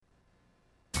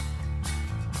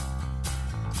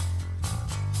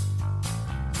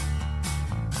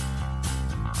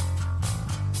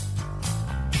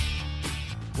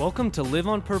Welcome to Live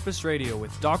on Purpose Radio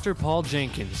with Dr. Paul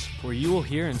Jenkins, where you will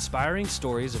hear inspiring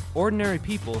stories of ordinary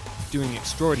people doing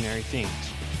extraordinary things.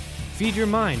 Feed your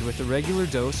mind with a regular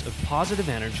dose of positive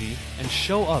energy and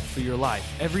show up for your life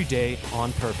every day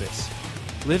on purpose.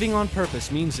 Living on purpose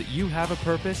means that you have a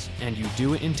purpose and you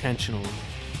do it intentionally.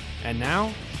 And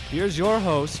now, here's your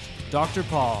host, Dr.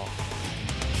 Paul.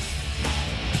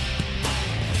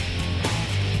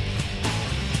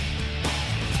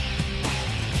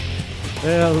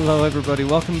 Hello, everybody.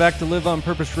 Welcome back to Live on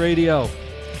Purpose Radio.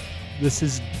 This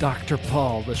is Dr.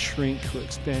 Paul, the shrink who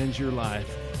expands your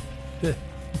life.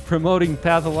 Promoting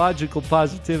pathological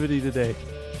positivity today.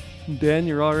 Dan,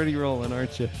 you're already rolling,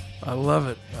 aren't you? I love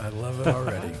it. I love it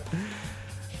already.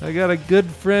 I got a good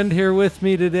friend here with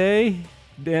me today.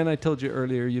 Dan, I told you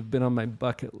earlier you've been on my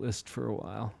bucket list for a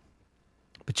while.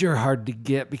 But you're hard to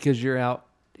get because you're out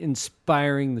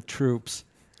inspiring the troops.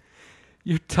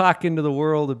 You're talking to the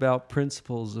world about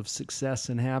principles of success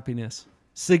and happiness,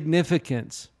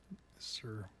 significance.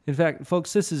 Sir. In fact,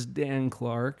 folks, this is Dan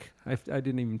Clark. I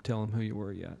didn't even tell him who you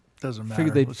were yet. Doesn't matter.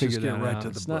 Figured they'd Let's figure just get that right out. to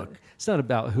the It's book. It's not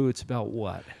about who, it's about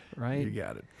what, right? You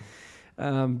got it.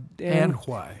 Dan, And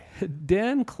why?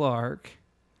 Dan Clark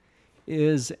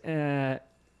is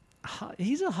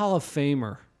he's a Hall of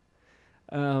Famer.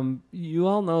 You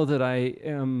all know that I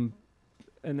am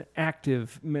an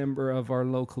active member of our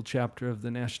local chapter of the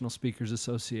National Speakers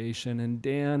Association, and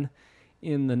Dan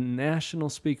in the National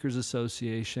Speakers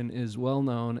Association is well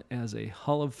known as a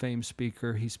Hall of Fame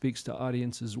speaker. He speaks to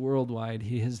audiences worldwide.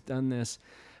 He has done this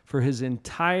for his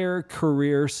entire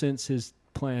career since his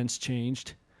plans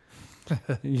changed.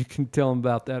 You can tell him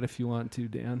about that if you want to,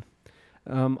 Dan.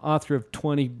 Author of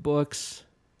 20 books,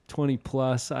 20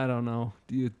 plus, I don't know.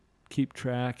 Do you keep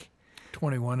track?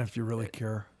 21 if you really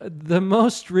care. The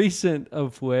most recent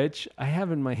of which I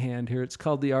have in my hand here, it's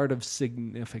called The Art of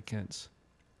Significance.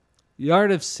 The Art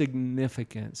of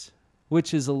Significance,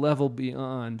 which is a level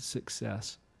beyond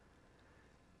success.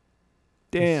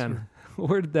 Dan,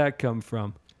 where did that come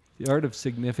from? The Art of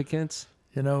Significance?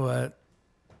 You know,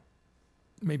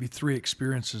 maybe 3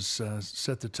 experiences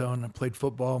set the tone. I played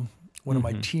football. One of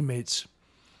my teammates,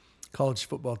 college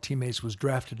football teammates, was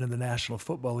drafted in the National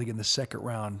Football League in the second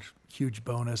round. Huge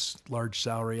bonus, large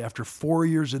salary. After 4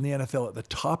 years in the NFL, at the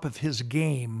top of his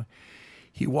game,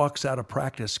 he walks out of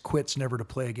practice, quits, never to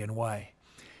play again. Why?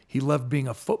 He loved being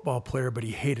a football player, but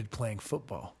he hated playing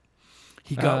football.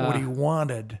 He got what he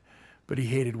wanted, but he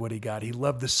hated what he got. He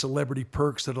loved the celebrity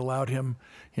perks that allowed him,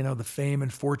 you know, the fame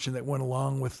and fortune that went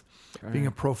along with being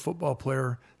a pro football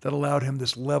player, that allowed him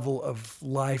this level of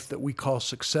life that we call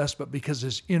success. But because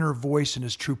his inner voice and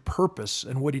his true purpose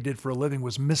and what he did for a living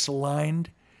was misaligned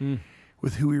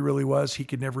with who he really was, he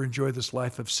could never enjoy this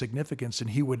life of significance, and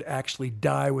he would actually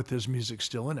die with his music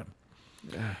still in him.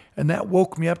 Yeah. And that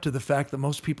woke me up to the fact that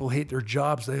most people hate their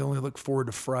jobs. They only look forward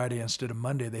to Friday instead of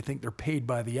Monday. They think they're paid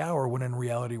by the hour, when in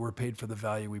reality we're paid for the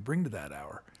value we bring to that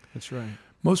hour. That's right.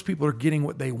 Most people are getting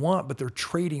what they want, but they're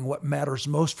trading what matters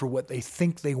most for what they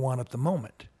think they want at the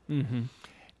moment. Mm-hmm.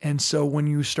 And so when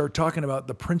you start talking about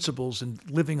the principles and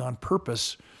living on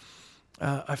purpose,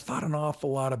 I've thought an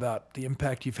awful lot about the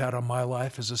impact you've had on my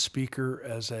life as a speaker,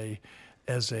 as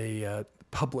a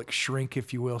public shrink,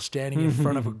 if you will. Standing in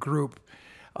front of a group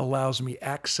allows me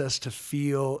access to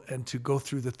feel and to go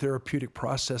through the therapeutic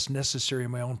process necessary in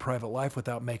my own private life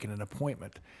without making an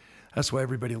appointment. That's why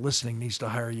everybody listening needs to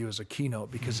hire you as a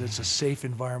keynote, because it's a safe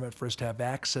environment for us to have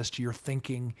access to your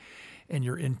thinking and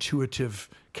your intuitive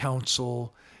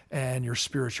counsel and your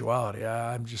spirituality.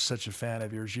 I'm just such a fan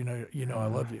of yours. You know, I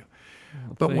love you.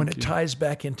 Well, but when it you. ties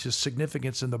back into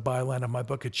significance in the byline of my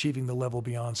book, Achieving the Level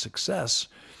Beyond Success,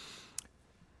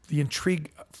 the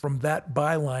intrigue from that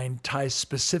byline ties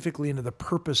specifically into the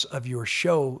purpose of your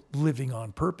show, Living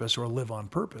on Purpose, or Live on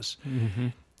Purpose. Mm-hmm.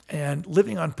 And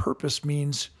living on purpose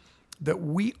means that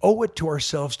we owe it to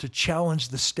ourselves to challenge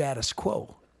the status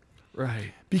quo.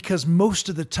 Right. Because most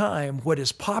of the time, what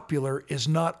is popular is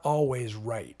not always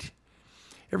right.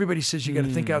 Everybody says you got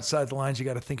to think outside the lines, you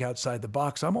got to think outside the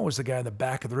box. I'm always the guy in the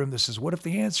back of the room that says, what if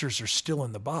the answers are still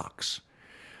in the box?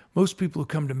 Most people who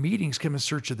come to meetings come in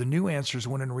search of the new answers,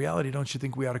 when in reality, don't you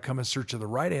think we ought to come in search of the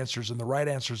right answers? And the right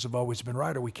answers have always been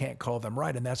right, or we can't call them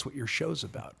right. And that's what your show's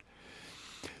about.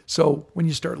 So when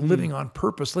you start living on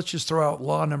purpose, let's just throw out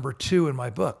law number 2 in my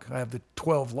book. I have the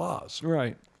 12 laws.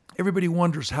 Right. Everybody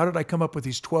wonders, how did I come up with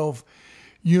these 12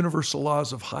 universal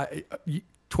laws of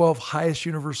 12 highest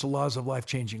universal laws of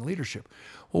life-changing leadership?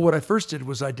 Well, what I first did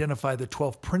was identify the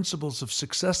 12 principles of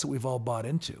success that we've all bought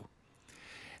into.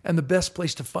 And the best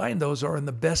place to find those are in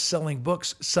the best-selling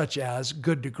books such as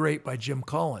Good to Great by Jim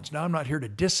Collins. Now, I'm not here to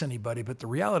diss anybody, but the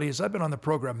reality is I've been on the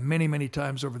program many, many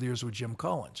times over the years with Jim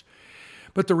Collins.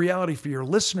 But the reality for your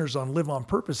listeners on Live on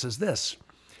Purpose is this.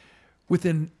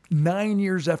 Within 9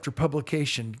 years after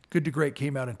publication, Good to Great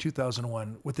came out in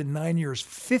 2001. Within 9 years,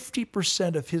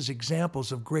 50% of his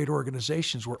examples of great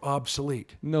organizations were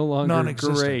obsolete. No longer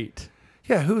non-existent. great.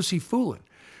 Yeah, who's he fooling?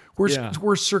 Where's Yeah.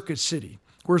 Circuit City?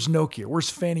 Where's Nokia? Where's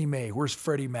Fannie Mae? Where's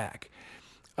Freddie Mac?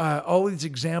 All these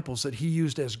examples that he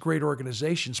used as great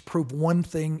organizations prove one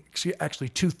thing, actually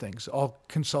two things, all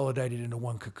consolidated into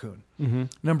one cocoon. Mm-hmm.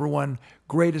 Number one,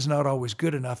 great is not always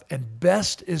good enough, and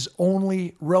best is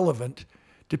only relevant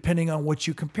depending on what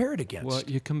you compare it against. What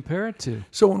you compare it to.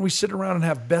 So when we sit around and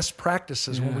have best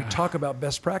practices, when we Yeah. talk about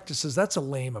best practices, that's a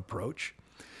lame approach.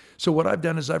 So what I've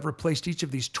done is I've replaced each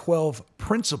of these 12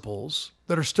 principles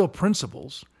that are still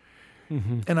principles,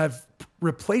 and I've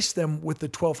replaced them with the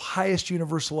 12 highest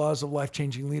universal laws of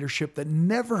life-changing leadership that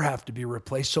never have to be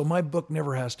replaced. So my book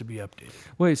never has to be updated.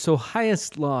 Wait, so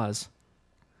highest laws.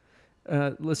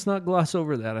 Let's not gloss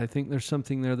over that. I think there's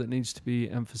something there that needs to be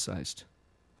emphasized.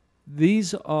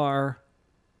 These are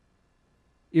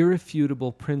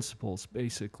irrefutable principles,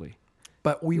 basically.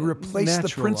 But we replace the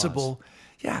natural principle. laws.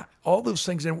 Yeah, all those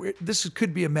things. And this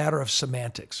could be a matter of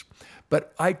semantics.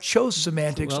 But I chose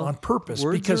semantics Well, on purpose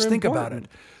words because are think about it. important.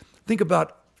 Think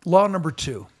about law number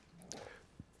 2.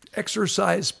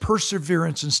 Exercise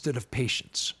perseverance instead of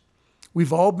patience.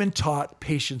 We've all been taught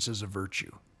patience is a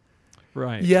virtue.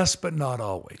 Right. Yes, but not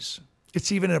always.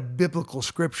 It's even a biblical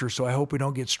scripture, so I hope we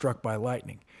don't get struck by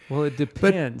lightning. Well, it But,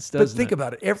 depends, but doesn't think it?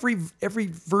 about it. Every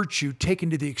virtue taken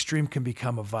to the extreme can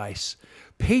become a vice.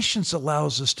 Patience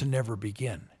allows us to never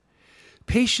begin.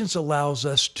 Patience allows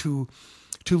us to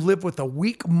live with a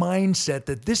weak mindset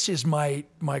that this is my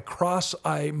cross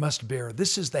I must bear.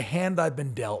 This is the hand I've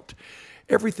been dealt.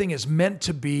 Everything is meant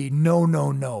to be no,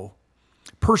 no, no.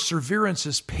 Perseverance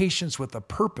is patience with a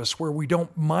purpose where we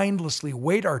don't mindlessly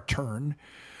wait our turn.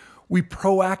 We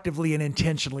proactively and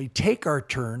intentionally take our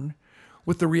turn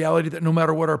with the reality that no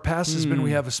matter what our past has been, we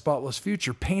have a spotless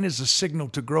future. Pain is a signal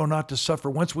to grow, not to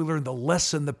suffer. Once we learn the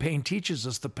lesson the pain teaches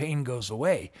us, the pain goes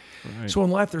away. Right. So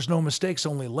in life, there's no mistakes,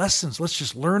 only lessons. Let's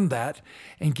just learn that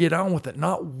and get on with it,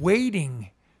 not waiting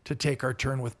to take our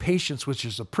turn with patience, which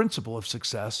is a principle of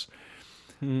success,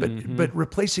 but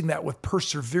replacing that with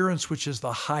perseverance, which is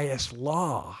the highest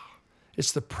law.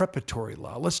 It's the preparatory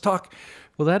law. Let's talk.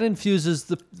 Well, that infuses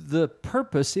the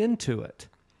purpose into it.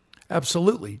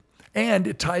 Absolutely. And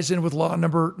it ties in with law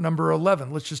number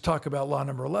 11. Let's just talk about law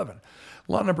number 11.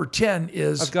 Law number 10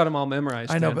 is... I've got them all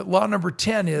memorized. I know, Dan. but law number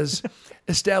 10 is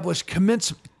establish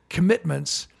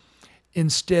commitments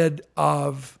instead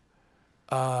of...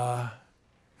 I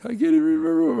can't even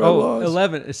remember what my laws.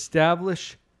 11,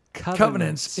 establish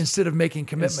Covenants instead of making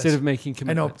commitments. Instead of making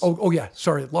commitments. I know. Oh yeah.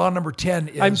 Sorry. Law number 10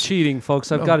 is... I'm cheating,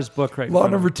 folks. I've got his book right Law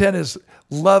in front of number 10 is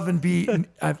love and be...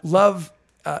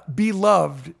 be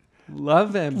loved...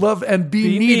 Love and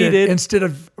be needed, needed. instead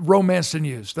of romanced and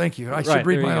used. Thank you. I should Right,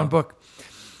 read there you my own go. book.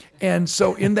 And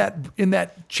so in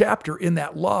that chapter, in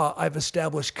that law, I've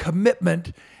established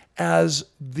commitment as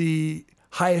the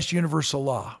highest universal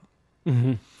law.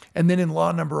 Mm-hmm. And then in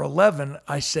law number 11,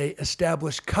 I say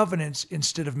establish covenants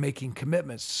instead of making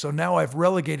commitments. So now I've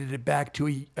relegated it back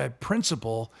to a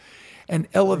principle and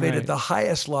elevated Right. the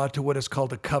highest law to what is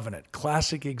called a covenant.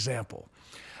 Classic example.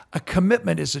 A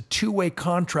commitment is a two-way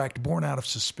contract born out of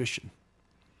suspicion.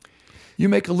 You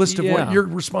make a list of what Yeah. your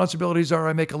responsibilities are.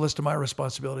 I make a list of my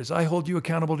responsibilities. I hold you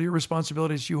accountable to your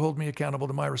responsibilities. You hold me accountable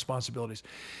to my responsibilities.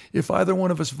 If either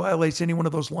one of us violates any one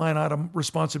of those line item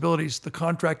responsibilities, the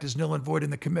contract is null and void,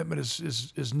 and the commitment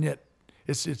is nit.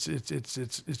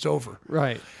 It's over.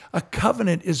 Right. A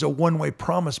covenant is a one-way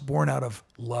promise born out of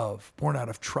love, born out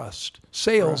of trust.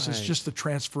 Sales is Right. just the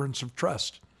transference of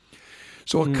trust.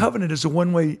 So a covenant is a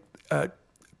one-way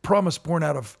promise born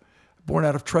out of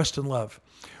trust and love.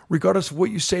 Regardless of what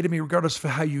you say to me, regardless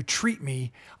of how you treat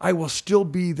me, I will still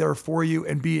be there for you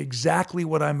and be exactly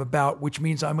what I'm about, which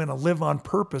means I'm going to live on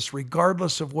purpose,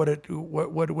 regardless of what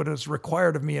is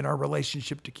required of me in our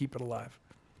relationship to keep it alive.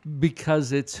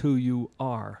 Because it's who you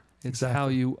are. It's Exactly. how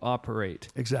you operate.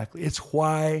 Exactly. It's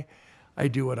why I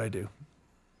do what I do.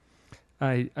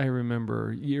 I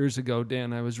remember years ago,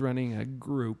 Dan, I was running a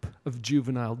group of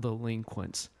juvenile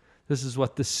delinquents. This is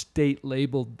what the state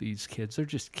labeled these kids. They're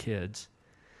just kids.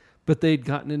 But they'd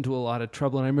gotten into a lot of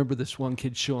trouble. And I remember this one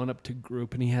kid showing up to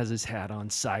group, and he has his hat on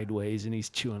sideways, and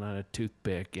he's chewing on a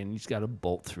toothpick, and he's got a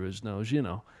bolt through his nose, you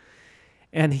know.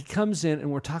 And he comes in, and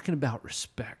we're talking about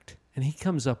respect. And he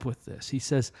comes up with this. He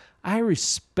says, I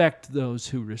respect those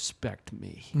who respect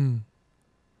me. And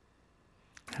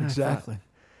Exactly. I thought,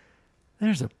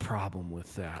 there's a problem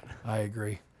with that. I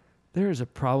agree. There is a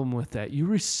problem with that. You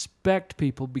respect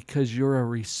people because you're a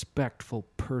respectful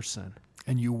person.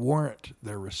 And you warrant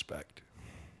their respect.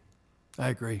 I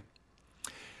agree.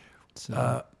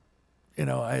 So,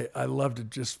 I love to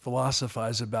just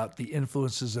philosophize about the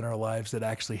influences in our lives that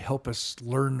actually help us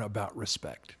learn about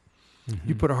respect.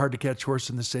 You put a hard-to-catch horse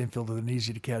in the same field with an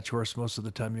easy-to-catch horse, most of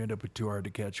the time you end up with two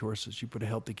hard-to-catch horses. You put a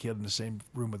healthy kid in the same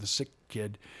room with a sick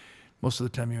kid, most of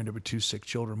the time you end up with two sick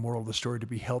children. Moral of the story, to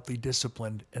be healthy,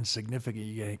 disciplined, and significant,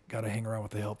 you got to hang around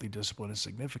with a healthy, disciplined, and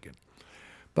significant.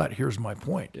 But here's my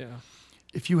point. yeah.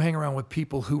 If you hang around with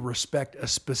people who respect a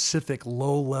specific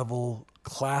low-level,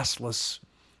 classless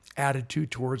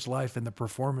attitude towards life and the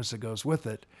performance that goes with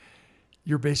it,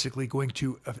 you're basically going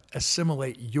to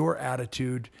assimilate your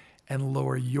attitude and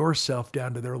lower yourself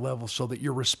down to their level so that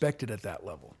you're respected at that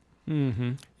level.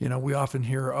 Mm-hmm. We often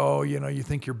hear, you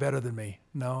think you're better than me.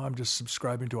 No, I'm just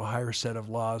subscribing to a higher set of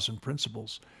laws and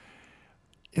principles.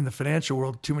 In the financial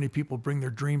world, too many people bring their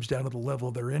dreams down to the level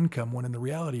of their income, when in the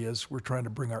reality is we're trying to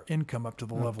bring our income up to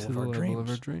the level of our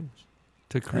dreams.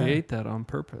 To create that on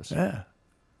purpose. Yeah.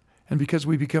 And because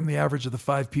we become the average of the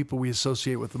 5 people we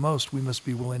associate with the most, we must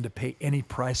be willing to pay any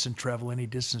price and travel any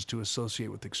distance to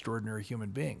associate with extraordinary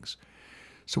human beings.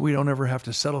 So we don't ever have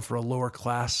to settle for a lower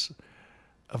class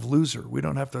of loser. We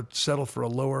don't have to settle for a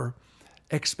lower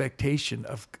expectation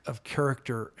of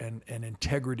character and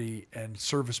integrity and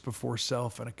service before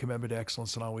self and a commitment to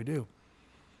excellence in all we do.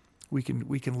 We can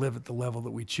live at the level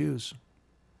that we choose.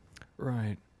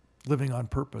 Right. Living on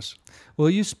purpose. Well,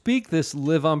 you speak this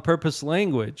live on purpose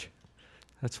language.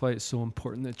 That's why it's so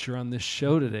important that you're on this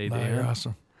show today, Dan. You're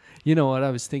awesome. You know what?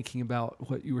 I was thinking about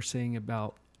what you were saying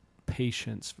about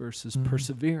patience versus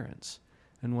perseverance,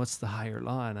 and what's the higher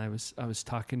law. And I was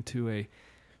talking to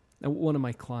one of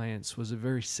my clients was a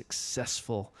very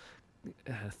successful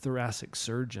thoracic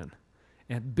surgeon,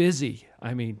 and busy.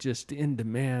 I mean, just in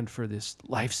demand for this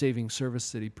life-saving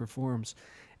service that he performs.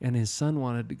 And his son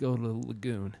wanted to go to the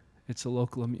Lagoon. It's a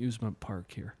local amusement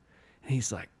park here. And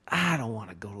he's like, I don't want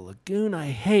to go to Lagoon. I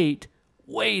hate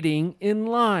waiting in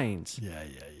lines. Yeah.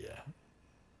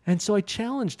 And so I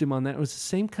challenged him on that. It was the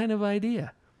same kind of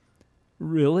idea.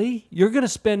 Really? You're going to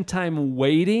spend time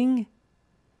waiting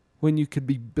when you could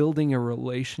be building a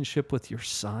relationship with your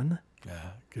son?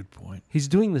 Yeah, good point. He's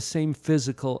doing the same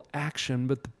physical action,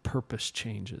 but the purpose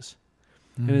changes.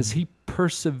 And as he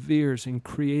perseveres in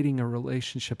creating a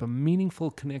relationship, a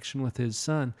meaningful connection with his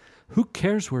son, who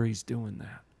cares where he's doing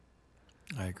that?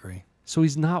 I agree. So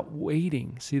he's not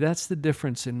waiting. See, that's the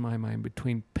difference in my mind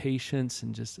between patience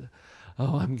and just,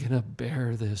 I'm going to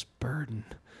bear this burden.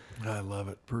 I love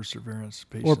it. Perseverance,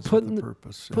 patience, Or putting with the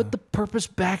purpose. Put the purpose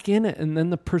back in it, and then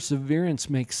the perseverance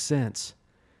makes sense.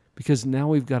 Because now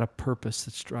we've got a purpose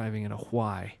that's driving it, a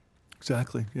why.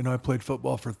 Exactly. I played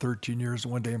football for 13 years,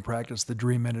 and one day in practice, the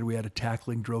dream ended. We had a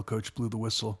tackling drill coach blew the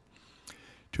whistle.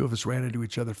 2 of us ran into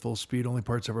each other full speed, only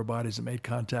parts of our bodies that made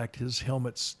contact. His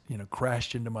helmet's,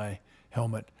 crashed into my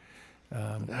helmet.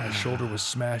 My shoulder was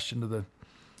smashed into the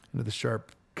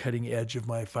sharp cutting edge of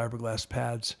my fiberglass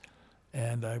pads,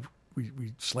 and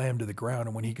we slammed to the ground.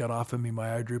 And when he got off of me,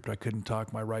 my eye drooped. I couldn't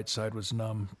talk. My right side was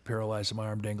numb, paralyzed, and my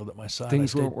arm dangled at my side.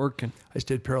 Things weren't working. I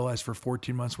stayed paralyzed for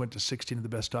 14 months, went to 16 of the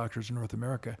best doctors in North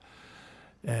America.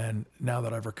 And now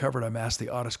that I've recovered, I'm asked the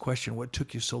oddest question: what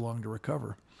took you so long to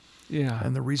recover? Yeah.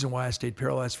 And the reason why I stayed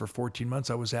paralyzed for 14 months,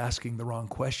 I was asking the wrong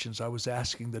questions. I was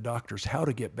asking the doctors how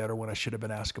to get better when I should have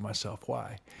been asking myself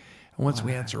why. And once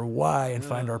we answer why and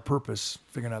find our purpose,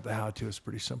 figuring out the how to is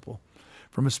pretty simple.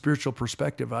 From a spiritual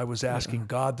perspective, I was asking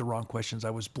God the wrong questions.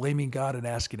 I was blaming God and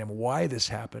asking him why this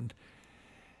happened.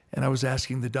 And I was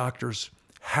asking the doctors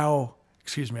I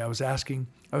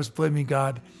was blaming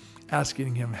God,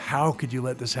 asking him, how could you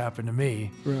let this happen to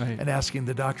me? Right. And asking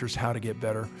the doctors how to get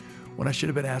better, when I should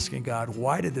have been asking God,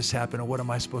 why did this happen and what am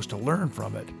I supposed to learn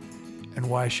from it? And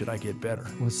why should I get better?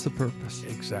 What's the purpose?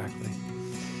 Exactly.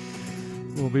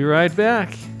 We'll be right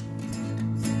back.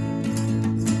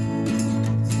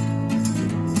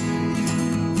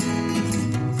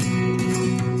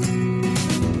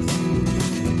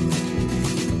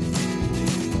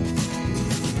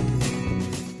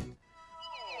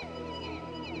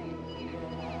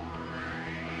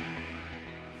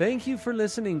 Thank you for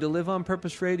listening to Live on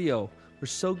Purpose Radio. We're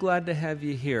so glad to have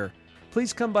you here.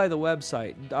 Please come by the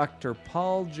website,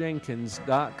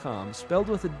 drpauljenkins.com, spelled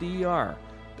with a D-R,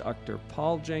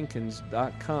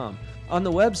 drpauljenkins.com. On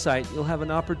the website, you'll have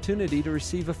an opportunity to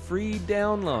receive a free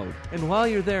download. And while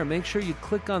you're there, make sure you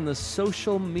click on the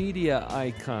social media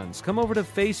icons. Come over to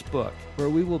Facebook, where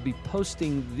we will be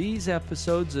posting these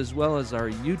episodes as well as our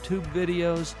YouTube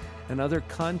videos and other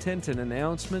content and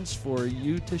announcements for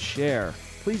you to share.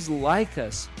 Please like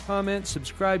us, comment,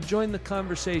 subscribe, join the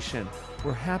conversation.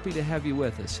 We're happy to have you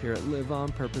with us here at Live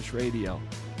on Purpose Radio.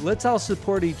 Let's all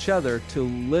support each other to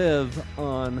live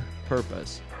on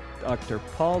purpose.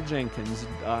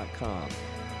 drpauljenkins.com.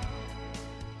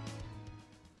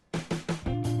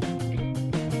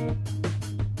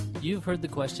 You've heard the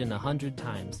question 100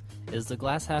 times. Is the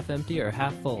glass half empty or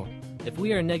half full? If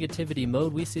we are in negativity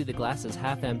mode, we see the glass as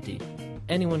half empty.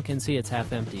 Anyone can see it's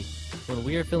half empty. When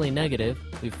we are feeling negative,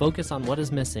 we focus on what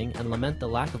is missing and lament the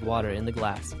lack of water in the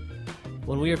glass.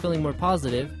 When we are feeling more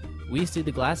positive, we see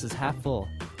the glass as half full.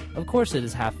 Of course it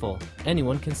is half full.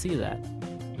 Anyone can see that.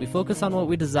 We focus on what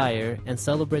we desire and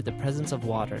celebrate the presence of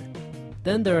water.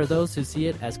 Then there are those who see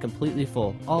it as completely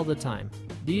full all the time.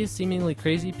 These seemingly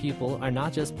crazy people are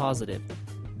not just positive.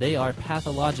 They are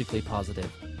pathologically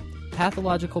positive.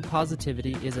 Pathological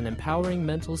positivity is an empowering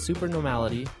mental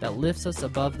supernormality that lifts us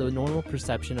above the normal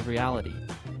perception of reality.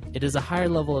 It is a higher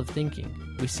level of thinking.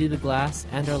 We see the glass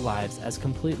and our lives as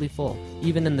completely full,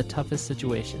 even in the toughest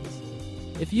situations.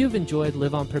 If you've enjoyed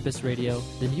Live on Purpose Radio,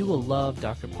 then you will love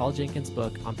Dr. Paul Jenkins'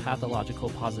 book on pathological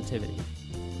positivity.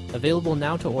 Available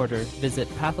now to order, visit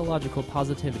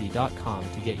pathologicalpositivity.com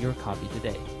to get your copy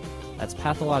today. That's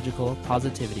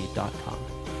pathologicalpositivity.com.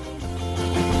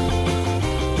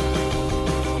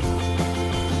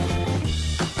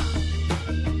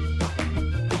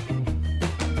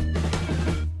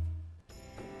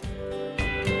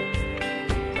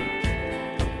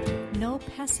 No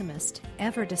pessimist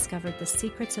ever discovered the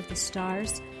secrets of the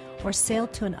stars, or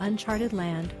sailed to an uncharted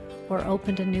land, or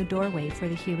opened a new doorway for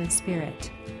the human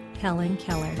spirit. Helen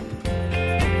Keller.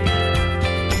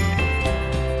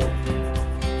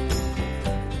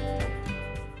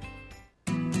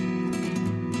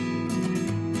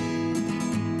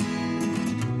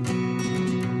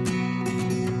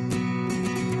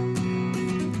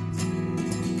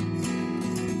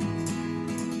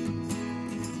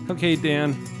 Okay,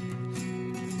 Dan.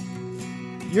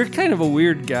 You're kind of a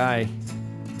weird guy.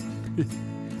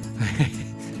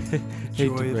 Hate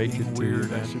to break it to you,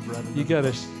 man. You got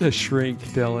a shrink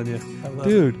telling you.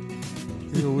 Dude,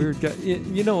 you're a weird guy.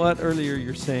 You know what? Earlier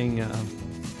you're saying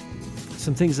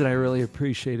some things that I really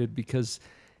appreciated, because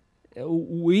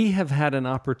we have had an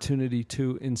opportunity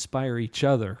to inspire each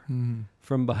other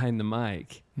from behind the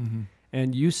mic. Mm-hmm.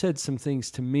 And you said some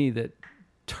things to me that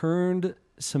turned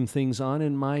some things on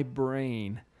in my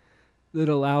brain that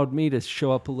allowed me to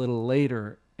show up a little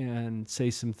later and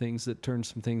say some things that turned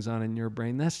some things on in your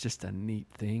brain. That's just a neat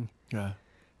thing. Yeah.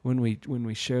 When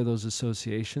we share those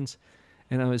associations.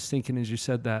 And I was thinking, as you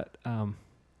said that,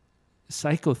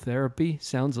 psychotherapy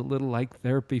sounds a little like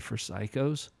therapy for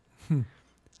psychos.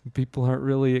 People aren't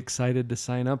really excited to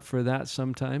sign up for that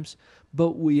sometimes,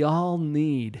 but we all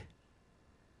need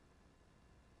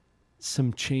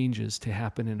some changes to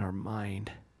happen in our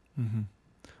mind. Mm-hmm.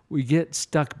 We get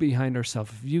stuck behind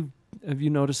ourselves. Have you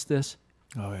noticed this?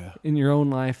 Oh, yeah. In your own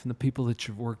life and the people that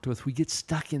you've worked with, we get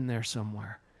stuck in there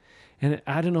somewhere. And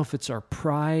I don't know if it's our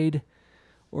pride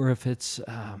or if it's,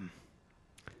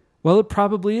 well, it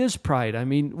probably is pride. I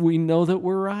mean, we know that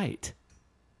we're right.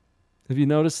 Have you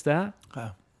noticed that?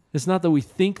 It's not that we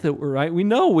think that we're right. We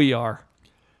know we are.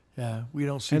 Yeah, we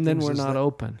don't see and things then we're not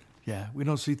open. Yeah, we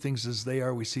don't see things as they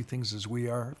are. We see things as we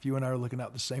are. If you and I are looking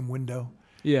out the same window,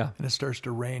 yeah, and it starts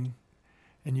to rain,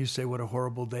 and you say, what a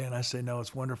horrible day, and I say, no,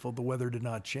 it's wonderful. The weather did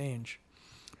not change.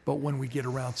 But when we get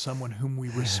around someone whom we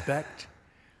respect,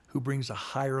 who brings a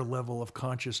higher level of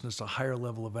consciousness, a higher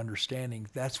level of understanding,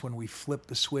 that's when we flip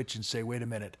the switch and say, wait a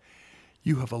minute,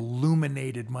 you have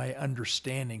illuminated my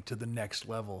understanding to the next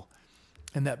level.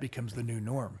 And that becomes the new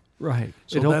norm. Right.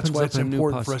 So that's why it's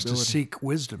important for us to seek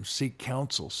wisdom, seek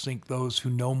counsel, seek those who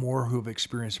know more, who have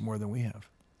experienced more than we have.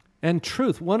 And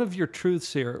truth. One of your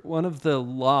truths here, one of the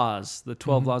laws, the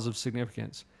 12 laws of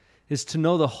significance, is to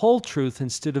know the whole truth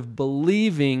instead of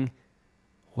believing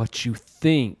what you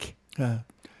think.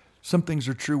 Some things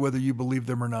are true whether you believe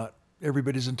them or not.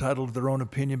 Everybody's entitled to their own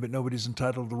opinion, but nobody's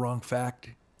entitled to the wrong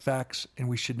facts, and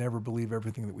we should never believe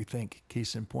everything that we think.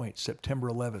 Case in point, September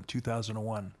 11th,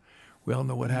 2001. We all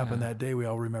know what happened that day. We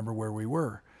all remember where we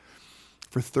were.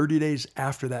 For 30 days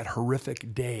after that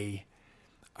horrific day,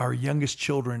 our youngest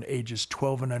children, ages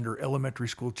 12 and under, elementary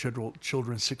school children,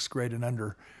 6th grade and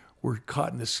under, were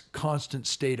caught in this constant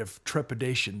state of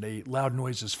trepidation. Loud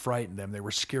noises frightened them. They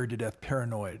were scared to death,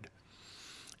 paranoid.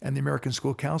 And the American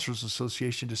School Counselors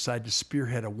Association decided to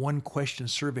spearhead a one-question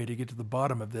survey to get to the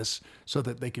bottom of this so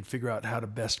that they could figure out how to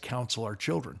best counsel our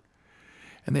children.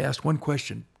 And they asked one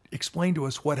question: explain to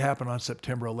us what happened on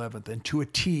September 11th. And to a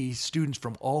T, students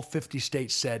from all 50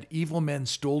 states said evil men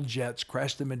stole jets,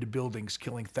 crashed them into buildings,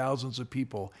 killing thousands of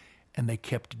people, and they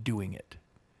kept doing it.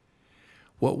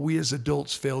 What we as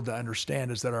adults failed to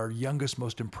understand is that our youngest,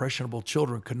 most impressionable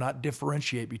children could not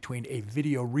differentiate between a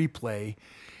video replay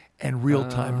and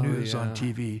real-time news on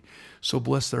TV. So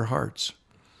bless their hearts.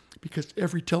 Because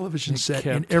every television set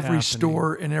in every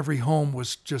store in every home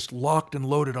was just locked and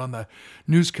loaded on the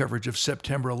news coverage of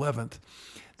September 11th.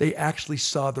 They actually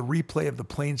saw the replay of the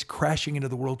planes crashing into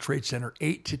the World Trade Center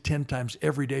 8 to 10 times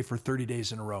every day for 30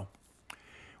 days in a row.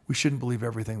 We shouldn't believe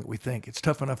everything that we think. It's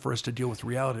tough enough for us to deal with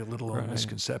reality, let alone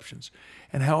misconceptions.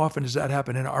 And how often does that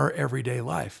happen in our everyday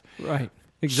life? Right.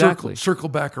 Exactly. Circle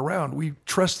back around. We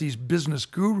trust these business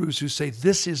gurus who say,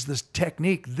 this is the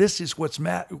technique. This is what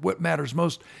matters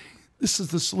most. This is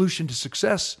the solution to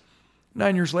success.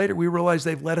 9 years later, we realize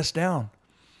they've let us down.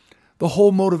 The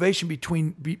whole motivation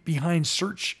behind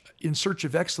In Search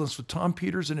of Excellence with Tom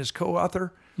Peters and his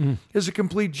co-author is a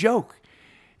complete joke.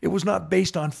 It was not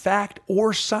based on fact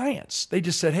or science. They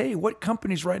just said, hey, what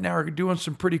companies right now are doing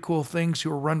some pretty cool things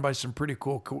who are run by some pretty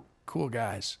cool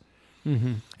guys?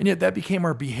 Mm-hmm. And yet that became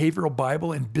our behavioral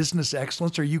Bible and business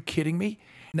excellence. Are you kidding me?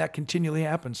 And that continually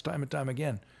happens time and time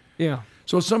again. Yeah.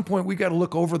 So at some point we got to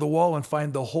look over the wall and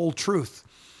find the whole truth.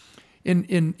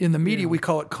 In the media, we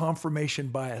call it confirmation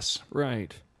bias.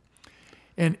 Right.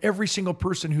 And every single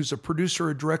person who's a producer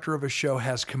or director of a show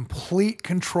has complete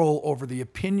control over the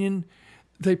opinion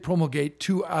they promulgate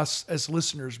to us as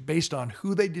listeners based on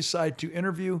who they decide to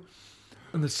interview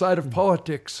and the side of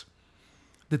politics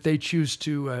that they choose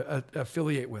to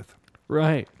affiliate with.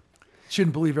 Right.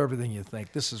 Shouldn't believe everything you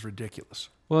think. This is ridiculous.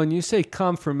 Well, and you say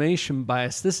confirmation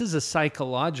bias. This is a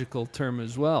psychological term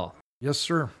as well. Yes,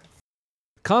 sir.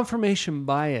 Confirmation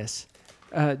bias,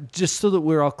 just so that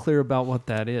we're all clear about what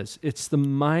that is. It's the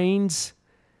mind's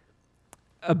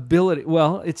ability.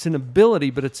 Well, it's an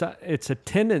ability, but it's a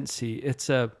tendency. It's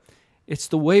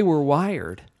the way we're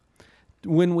wired.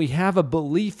 When we have a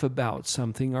belief about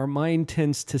something, our mind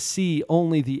tends to see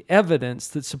only the evidence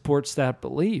that supports that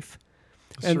belief.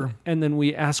 And then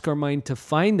we ask our mind to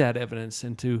find that evidence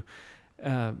and to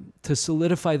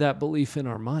solidify that belief in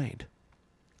our mind.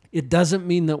 It doesn't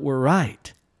mean that we're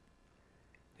right.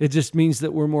 It just means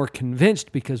that we're more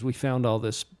convinced because we found all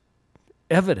this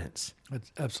evidence.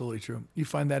 That's absolutely true. You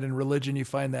find that in religion. You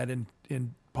find that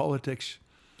in politics.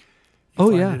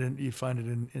 You find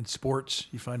it in sports.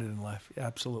 You find it in life. Yeah,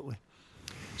 absolutely.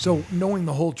 So knowing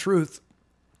the whole truth,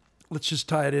 let's just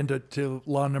tie it into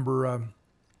law number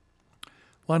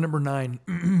 9.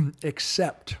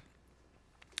 Accept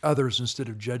others instead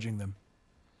of judging them.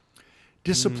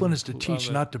 Discipline is to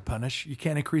teach, not to punish. You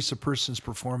can't increase a person's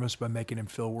performance by making him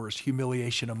feel worse.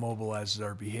 Humiliation immobilizes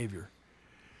our behavior.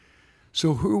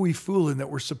 So who are we fooling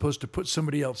that we're supposed to put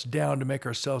somebody else down to make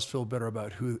ourselves feel better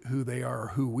about who they are or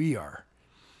who we are?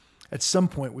 At some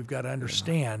point, we've got to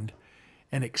understand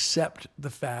and accept the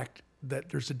fact that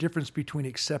there's a difference between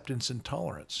acceptance and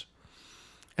tolerance.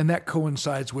 And that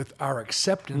coincides with our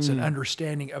acceptance and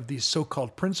understanding of these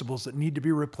so-called principles that need to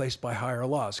be replaced by higher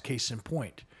laws. Case in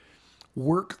point,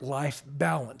 work-life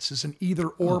balance is an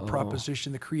either-or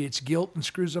proposition that creates guilt and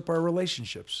screws up our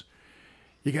relationships.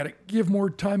 You got to give more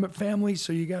time at family,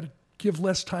 so you got to give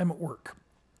less time at work,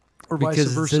 or vice versa.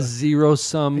 Because it's a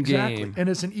zero-sum game. game. And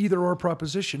it's an either-or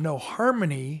proposition. No,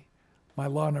 harmony, my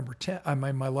law number 10,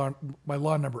 my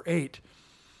law number 8,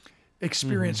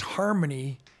 experience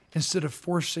harmony instead of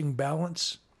forcing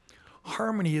balance.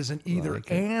 Harmony is an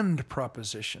either-and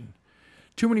proposition.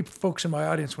 Too many folks in my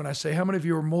audience, when I say, how many of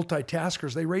you are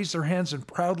multitaskers, they raise their hands and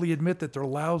proudly admit that they're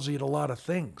lousy at a lot of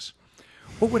things.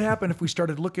 What would happen if we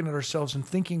started looking at ourselves and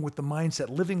thinking with the mindset,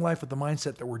 living life with the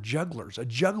mindset that we're jugglers? A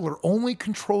juggler only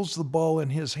controls the ball in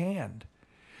his hand.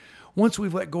 Once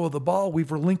we've let go of the ball,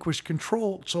 we've relinquished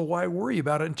control, so why worry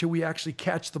about it until we actually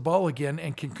catch the ball again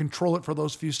and can control it for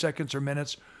those few seconds or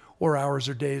minutes or hours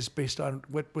or days based on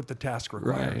what the task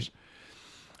requires. Right.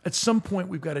 At some point,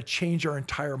 we've got to change our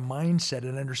entire mindset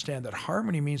and understand that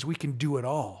harmony means we can do it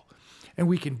all and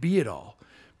we can be it all.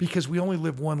 Because we only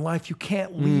live one life. You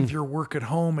can't leave your work at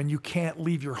home and you can't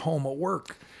leave your home at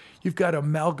work. You've got to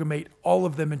amalgamate all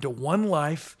of them into one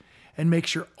life and make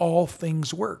sure all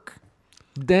things work.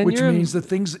 Then which means the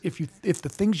things, if the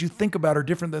things you think about are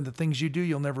different than the things you do,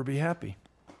 you'll never be happy.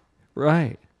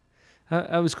 Right.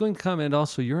 I was going to comment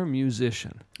also, you're a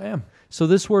musician. I am. So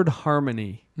this word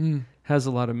harmony has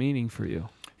a lot of meaning for you.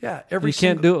 Yeah. You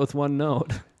can't do it with one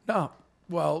note. No.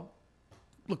 Well,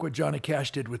 look what Johnny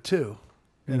Cash did with Two.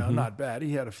 You know, not bad.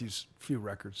 He had a few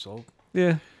records sold.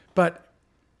 Yeah. But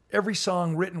every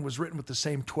song was written with the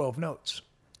same 12 notes.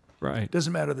 Right.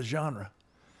 Doesn't matter the genre.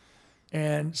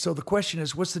 And so the question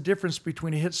is, what's the difference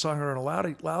between a hit songwriter and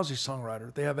a lousy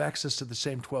songwriter? They have access to the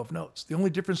same 12 notes. The only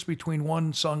difference between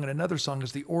one song and another song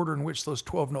is the order in which those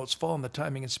 12 notes fall and the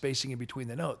timing and spacing in between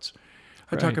the notes.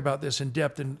 I talk about this in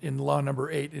depth in Law Number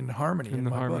 8 in Harmony. In the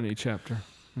my Harmony book. chapter.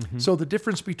 So the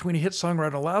difference between a hit songwriter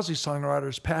and a lousy songwriter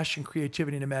is passion,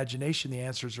 creativity, and imagination. The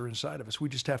answers are inside of us. We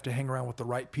just have to hang around with the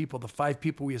right people, the 5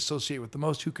 people we associate with the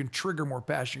most who can trigger more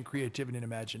passion, creativity, and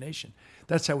imagination.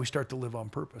 That's how we start to live on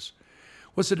purpose.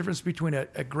 What's the difference between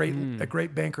a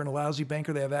great banker and a lousy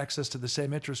banker? They have access to the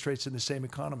same interest rates in the same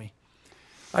economy.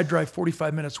 I drive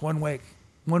 45 minutes one way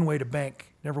to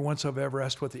bank. Never once have I ever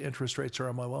asked what the interest rates are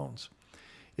on my loans.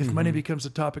 If money becomes a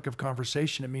topic of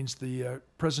conversation, it means the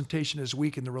presentation is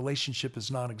weak and the relationship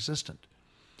is non-existent.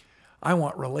 I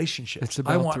want relationships. It's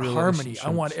about I want the harmony. I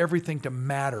relationships. want everything to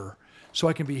matter so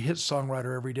I can be a hit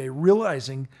songwriter every day,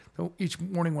 realizing that each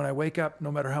morning when I wake up,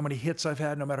 no matter how many hits I've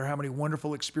had, no matter how many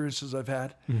wonderful experiences I've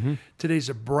had, today's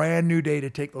a brand new day to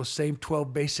take those same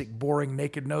 12 basic, boring,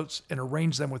 naked notes and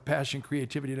arrange them with passion,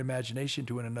 creativity, and imagination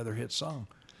to another hit song.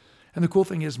 And the cool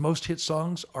thing is most hit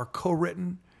songs are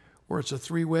co-written or it's a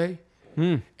 3-way,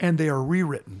 and they are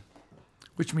rewritten,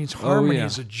 which means harmony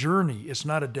is a journey. It's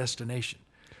not a destination.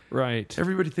 Right.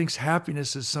 Everybody thinks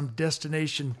happiness is some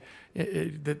destination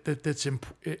that's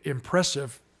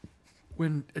impressive,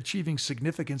 when achieving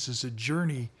significance is a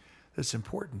journey that's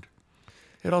important.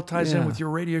 It all ties in with your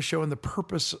radio show and the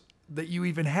purpose that you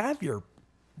even have your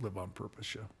Live on Purpose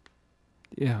show.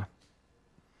 Yeah.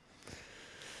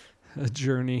 A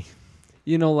journey.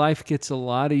 You know, life gets a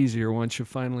lot easier once you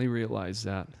finally realize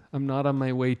that. I'm not on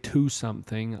my way to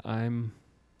something. I'm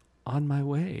on my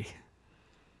way.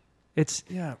 It's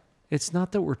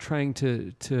not that we're trying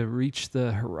to reach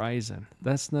the horizon.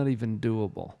 That's not even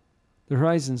doable. The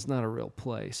horizon's not a real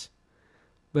place.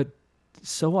 But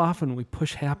so often we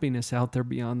push happiness out there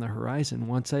beyond the horizon.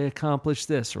 Once I accomplish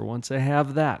this or once I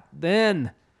have that,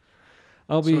 then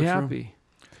I'll be happy.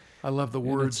 I love the And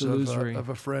words it's illusory. of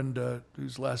a friend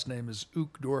whose last name is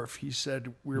Uchtdorf. He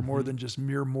said, we're more than just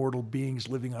mere mortal beings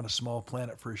living on a small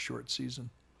planet for a short season.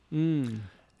 And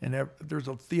there's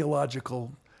a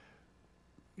theological,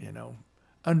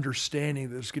 understanding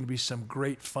that there's going to be some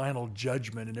great final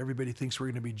judgment, and everybody thinks we're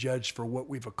going to be judged for what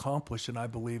we've accomplished, and I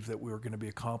believe that we're going to be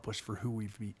accomplished for who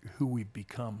we've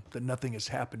become, that nothing has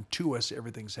happened to us,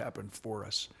 everything's happened for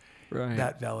us. Right.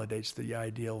 That validates the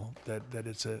ideal that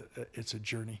it's a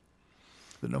journey.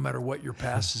 That no matter what your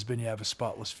past has been, you have a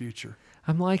spotless future.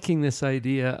 I'm liking this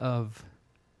idea of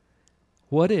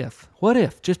what if?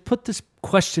 Just put this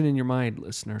question in your mind,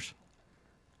 listeners.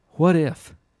 What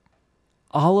if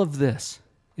all of this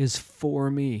is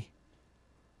for me?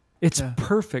 It's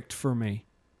perfect for me.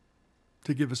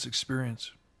 To give us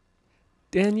experience.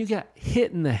 Dan, you got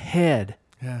hit in the head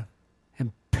Yeah.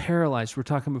 and paralyzed. We're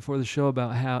talking before the show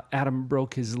about how Adam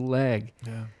broke his leg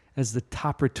Yeah. as the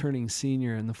top returning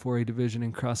senior in the 4A division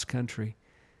in cross country.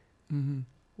 Mm-hmm.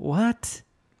 What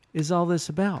is all this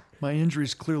about? My injury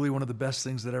is clearly one of the best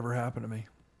things that ever happened to me.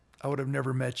 I would have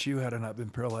never met you had I not been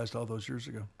paralyzed all those years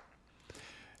ago.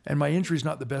 And my injury is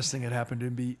not the best thing that happened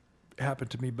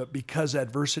to me, but because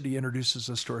adversity introduces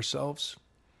us to ourselves,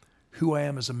 who I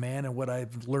am as a man and what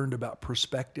I've learned about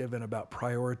perspective and about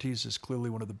priorities is clearly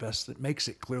one of the best, that makes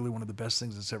it clearly one of the best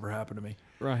things that's ever happened to me.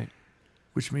 Right.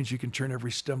 Which means you can turn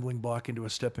every stumbling block into a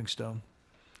stepping stone.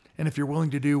 And if you're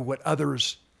willing to do what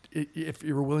others, if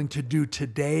you're willing to do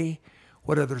today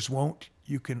what others won't,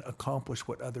 you can accomplish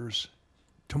what others,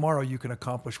 tomorrow you can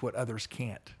accomplish what others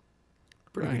can't.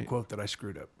 Pretty Right. good quote that I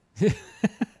screwed up.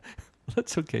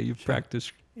 That's okay. You've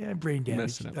practiced. Yeah, brain damage.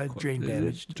 Messing up quotes. Drain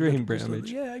damage. Drain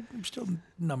damage. Yeah, I'm still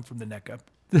numb from the neck up.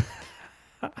 It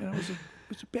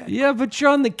was a bad. Yeah, but you're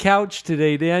on the couch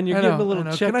today, Dan. You're I getting know, a little I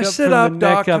know. checkup Can I sit from up, the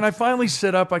Doc? neck Can up. I finally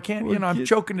sit up? I can't. Well, I'm get-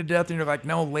 choking to death, and you're like,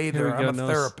 no, lay Here we there. go. I'm a No,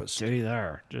 therapist. Stay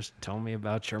there. Just tell me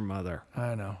about your mother.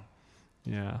 I know.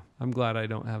 Yeah, I'm glad I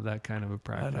don't have that kind of a I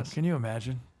know. practice. Can you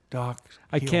imagine, Doc?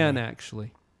 I heal can me.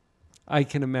 actually. I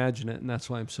can imagine it, and that's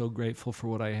why I'm so grateful for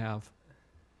what I have.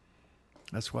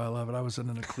 That's why I love it. I was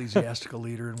an ecclesiastical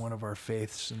leader in one of our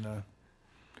faiths, and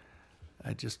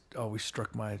I just always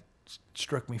struck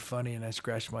me funny, and I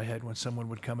scratched my head when someone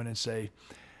would come in and say,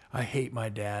 I hate my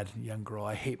dad, young girl.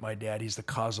 I hate my dad. He's the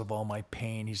cause of all my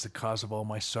pain. He's the cause of all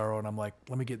my sorrow. And I'm like,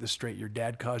 let me get this straight. Your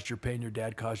dad caused your pain. Your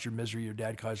dad caused your misery. Your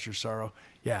dad caused your sorrow.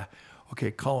 Yeah.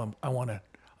 Okay, call him. I want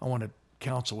to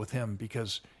counsel with him,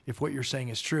 because if what you're saying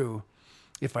is true,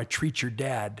 if I treat your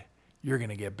dad, you're going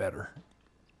to get better.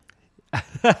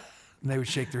 And they would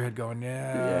shake their head going,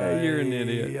 Yeah, you're an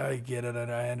idiot. I get it,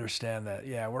 and I understand that.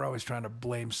 Yeah, we're always trying to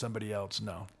blame somebody else.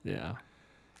 No. Yeah.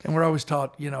 And we're always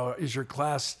taught, is your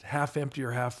glass half empty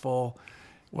or half full?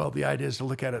 Well, the idea is to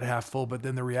look at it half full, but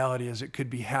then the reality is it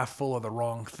could be half full of the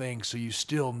wrong thing. So you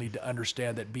still need to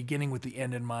understand that beginning with the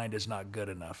end in mind is not good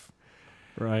enough.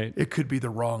 Right. It could be the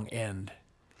wrong end.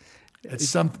 At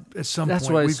some that's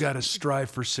point, why we've got to strive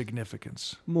for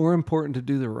significance. More important to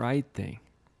do the right thing.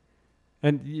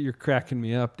 And you're cracking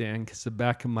me up, Dan, because the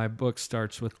back of my book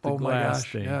starts with the glass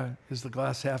thing. Yeah. Is the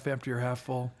glass half empty or half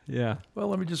full? Yeah. Well,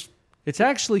 let me just... It's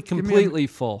actually completely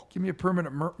full. Give me a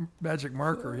permanent magic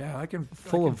marker. Yeah, I can...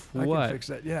 Full of what? I can fix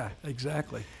that. Yeah,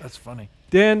 exactly. That's funny.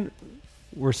 Dan,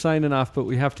 we're signing off, but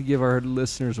we have to give our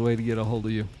listeners a way to get a hold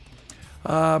of you.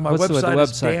 My What's the website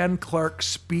is website?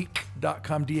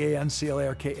 danclarkspeak.com,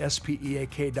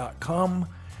 danclarkspeak.com.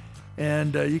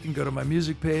 And you can go to my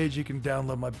music page. You can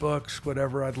download my books,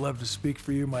 whatever. I'd love to speak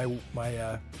for you. My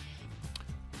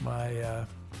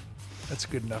that's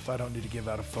good enough. I don't need to give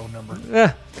out a phone number.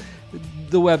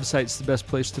 The website's the best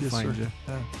place to find sir. you.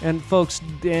 Yeah. And folks,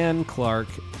 Dan Clark,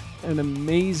 an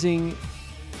amazing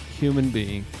human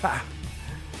being. Ha!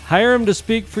 Hire him to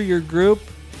speak for your group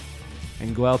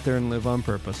and go out there and live on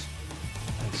purpose.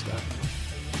 Thanks, Doc.